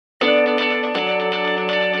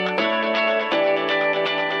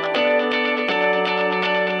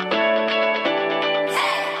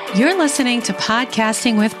You're listening to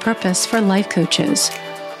Podcasting with Purpose for Life Coaches.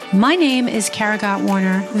 My name is Kara Gott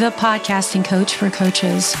Warner, the podcasting coach for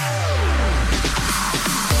coaches.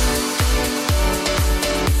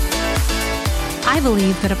 I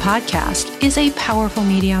believe that a podcast is a powerful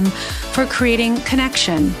medium for creating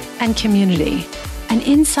connection and community. And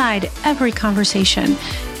inside every conversation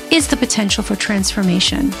is the potential for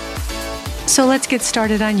transformation. So let's get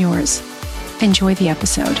started on yours. Enjoy the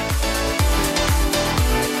episode.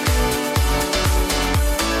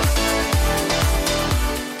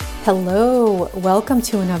 Hello, welcome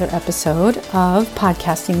to another episode of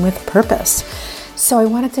Podcasting with Purpose. So I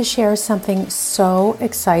wanted to share something so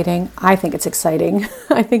exciting. I think it's exciting.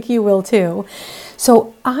 I think you will too.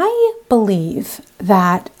 So I believe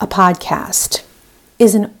that a podcast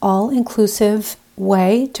is an all-inclusive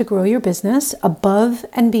way to grow your business above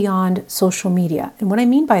and beyond social media. And what I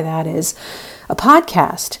mean by that is a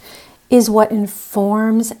podcast is what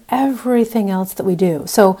informs everything else that we do.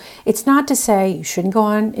 So it's not to say you shouldn't go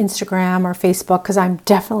on Instagram or Facebook, because I'm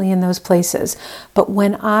definitely in those places. But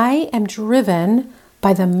when I am driven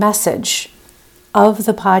by the message of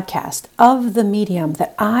the podcast, of the medium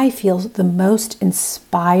that I feel the most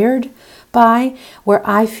inspired by, where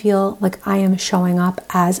I feel like I am showing up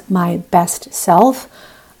as my best self,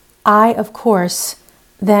 I, of course,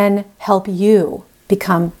 then help you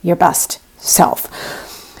become your best self.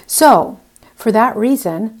 So, for that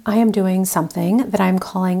reason, I am doing something that I'm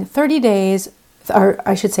calling 30 days, or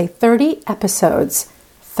I should say 30 episodes,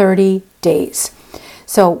 30 days.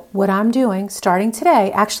 So what I'm doing starting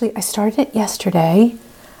today, actually I started it yesterday,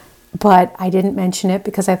 but I didn't mention it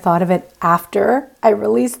because I thought of it after I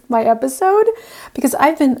released my episode, because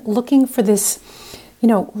I've been looking for this,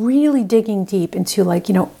 really digging deep into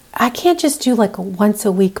I can't just do like a once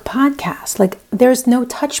a week podcast. Like there's no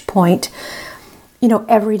touch point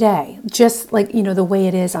every day, just like, the way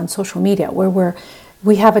it is on social media where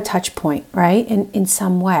we have a touch point, right? In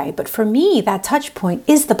some way. But for me, that touch point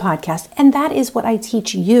is the podcast. And that is what I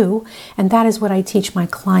teach you. And that is what I teach my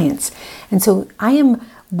clients. And so I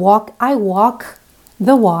walk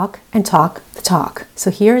the walk and talk the talk.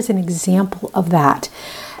 So here is an example of that.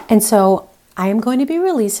 And so I am going to be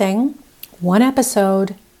releasing one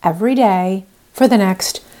episode every day for the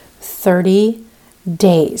next 30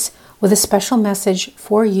 days. With a special message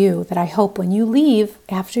for you that I hope when you leave,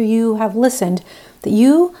 after you have listened, that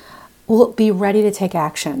you will be ready to take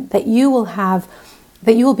action, that you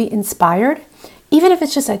will be inspired. Even if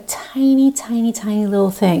it's just a tiny, tiny, tiny little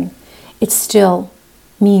thing, it still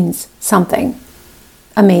means something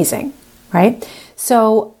amazing, right?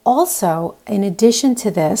 So also, in addition to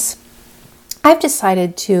this, I've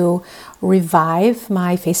decided to revive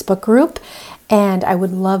my Facebook group, and I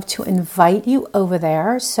would love to invite you over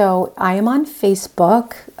there. So I am on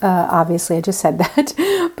Facebook. Obviously, I just said that,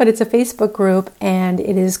 but it's a Facebook group, and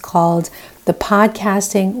it is called the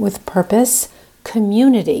Podcasting with Purpose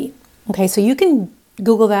Community. Okay, so you can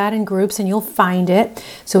Google that in groups and you'll find it.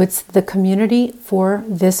 So it's the community for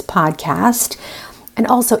this podcast. And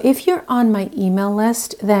also, if you're on my email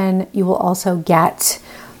list, then you will also get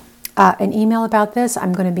an email about this.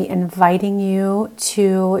 I'm going to be inviting you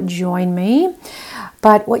to join me.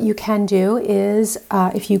 But what you can do is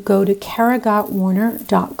if you go to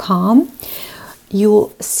karagottwarner.com,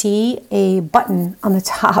 you'll see a button on the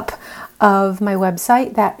top of my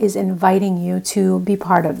website that is inviting you to be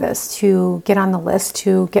part of this, to get on the list,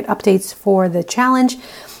 to get updates for the challenge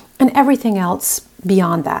and everything else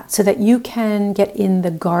beyond that, so that you can get in the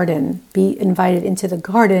garden, be invited into the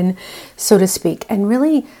garden, so to speak, and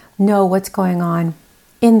really know what's going on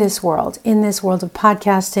in this world of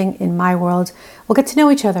podcasting, in my world. We'll get to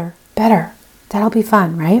know each other better. That'll be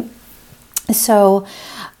fun, right? So,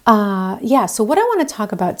 so what I want to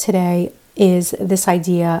talk about today is this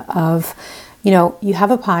idea of, you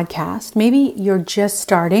have a podcast, maybe you're just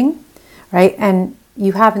starting, right? And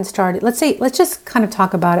you haven't started. Let's just kind of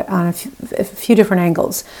talk about it on a few different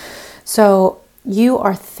angles. So you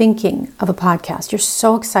are thinking of a podcast. You're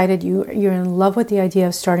so excited. You're in love with the idea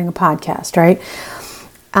of starting a podcast, right?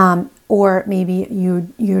 Or maybe you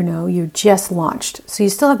just launched. So you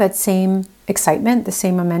still have that same excitement, the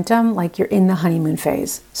same momentum, like you're in the honeymoon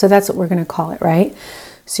phase. So that's what we're going to call it, right?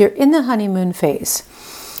 So you're in the honeymoon phase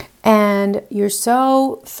and you're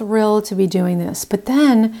so thrilled to be doing this. But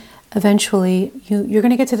then eventually you're going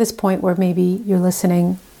to get to this point where maybe you're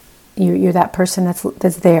listening, you're that person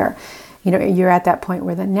that's there. You're at that point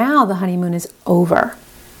where now the honeymoon is over.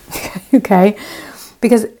 Okay?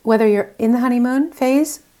 Because whether you're in the honeymoon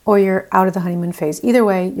phase or you're out of the honeymoon phase, either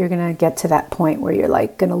way, you're going to get to that point where you're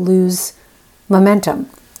like going to lose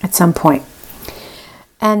momentum at some point.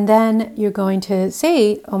 And then you're going to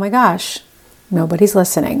say, oh my gosh, nobody's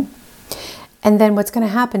listening. And then what's going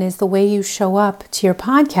to happen is the way you show up to your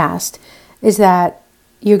podcast is that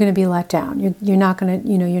you're going to be let down. You're going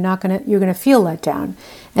to feel let down.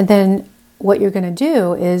 And then what you're going to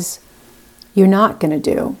do is you're not going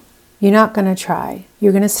to try.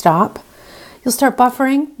 You're going to stop. You'll start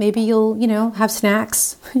buffering. Maybe you'll, have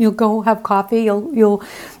snacks. You'll go have coffee. You'll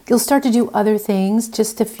start to do other things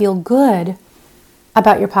just to feel good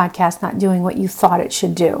about your podcast not doing what you thought it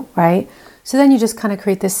should do, right? So then you just kind of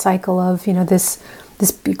create this cycle of, you're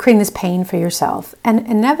creating this pain for yourself. And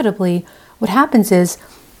inevitably, what happens is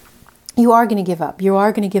you are going to give up. You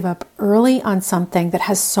are going to give up early on something that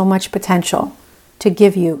has so much potential to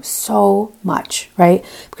give you so much, right?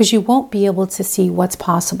 Because you won't be able to see what's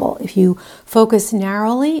possible. If you focus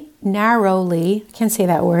narrowly, I can't say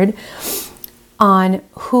that word, on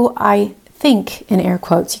who I think, in air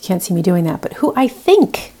quotes, you can't see me doing that, but who I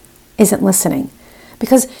think isn't listening.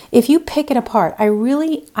 Because if you pick it apart,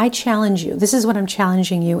 I challenge you. This is what I'm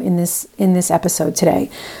challenging you in this episode today,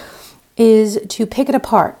 is to pick it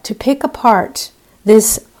apart. To pick apart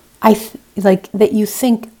this, that you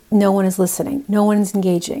think no one is listening, no one's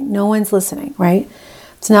engaging, no one's listening, right?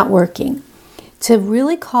 It's not working. To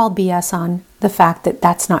really call BS on the fact that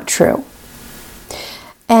that's not true,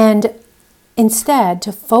 and instead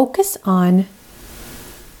to focus on,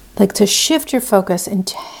 to shift your focus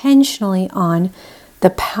intentionally on the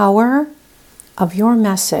power of your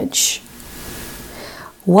message,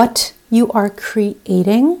 what you are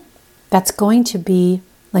creating that's going to be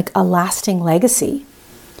like a lasting legacy.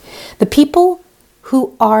 The people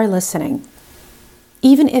who are listening,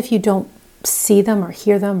 even if you don't see them or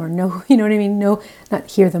hear them or know, you know what I mean? No, not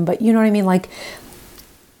hear them, but you know what I mean? Like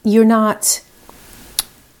you're not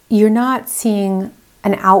seeing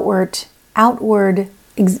an outward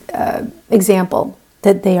example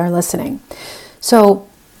that they are listening. So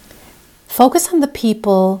focus on the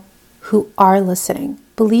people who are listening,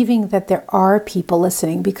 believing that there are people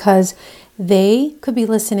listening, because they could be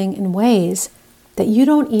listening in ways that you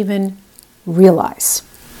don't even realize.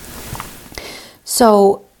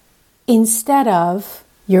 So instead of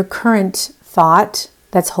your current thought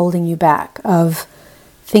that's holding you back, of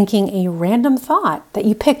thinking a random thought that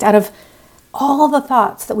you picked out of all the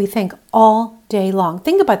thoughts that we think all day long.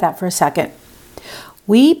 Think about that for a second.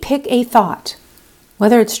 We pick a thought,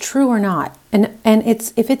 whether it's true or not. And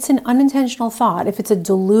if it's an unintentional thought, if it's a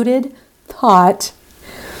diluted thought,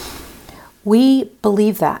 we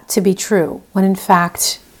believe that to be true, when in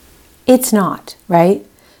fact, it's not, right?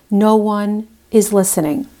 No one is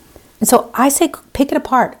listening. And so I say, pick it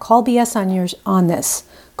apart. Call BS on this.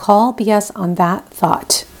 Call BS on that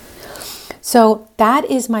thought. So that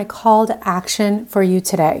is my call to action for you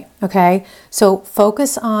today. Okay. So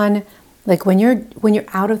focus on, when you're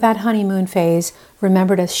out of that honeymoon phase,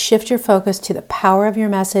 remember to shift your focus to the power of your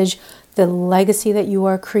message, the legacy that you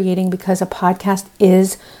are creating, because a podcast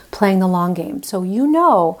is playing the long game. So,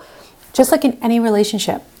 just like in any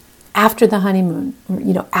relationship, after the honeymoon,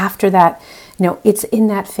 after that, it's in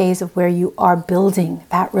that phase of where you are building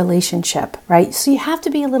that relationship, right? So you have to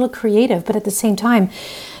be a little creative, but at the same time,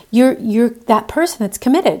 you're that person that's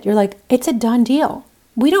committed. You're like, it's a done deal.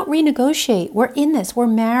 We don't renegotiate. We're in this. We're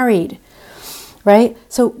married, right?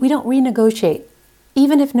 So we don't renegotiate.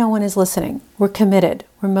 Even if no one is listening, we're committed.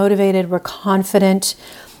 We're motivated. We're confident.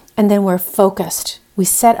 And then we're focused. We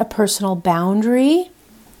set a personal boundary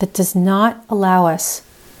that does not allow us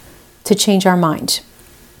to change our mind.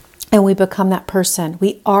 And we become that person.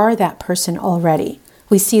 We are that person already.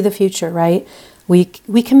 We see the future, right? We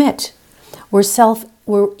commit.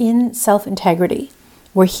 We're in self-integrity.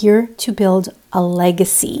 We're here to build a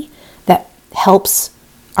legacy that helps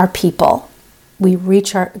our people. We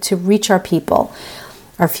reach our people,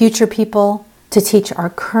 our future people, to teach our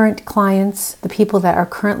current clients, the people that are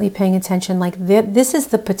currently paying attention. This is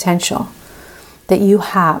the potential that you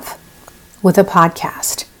have with a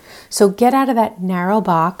podcast. So get out of that narrow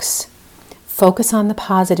box, focus on the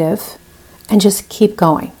positive, and just keep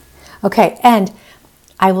going. Okay, and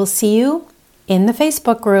I will see you in the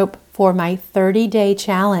Facebook group for my 30-day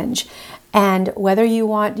challenge. And whether you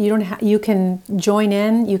want, you can join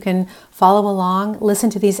in, you can follow along, listen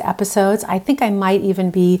to these episodes. I think I might even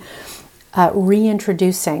be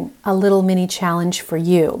reintroducing a little mini challenge for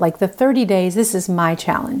you. Like the 30 days, this is my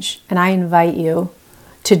challenge, and I invite you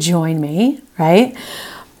to join me, right?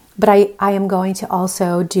 But I am going to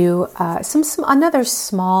also do another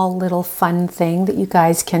small little fun thing that you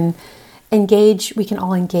guys can engage. We can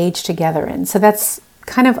all engage together in. So that's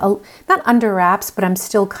kind of not under wraps, but I'm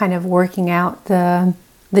still kind of working out the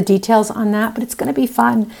the details on that, but it's going to be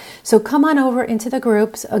fun. So come on over into the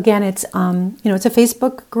groups. Again, it's it's a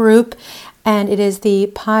Facebook group, and it is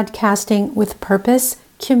the Podcasting with Purpose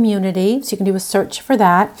community. So you can do a search for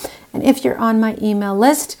that. And if you're on my email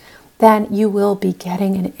list, then you will be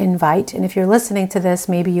getting an invite. And if you're listening to this,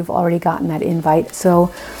 maybe you've already gotten that invite.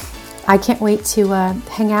 So I can't wait to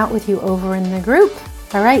hang out with you over in the group.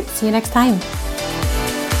 All right, see you next time.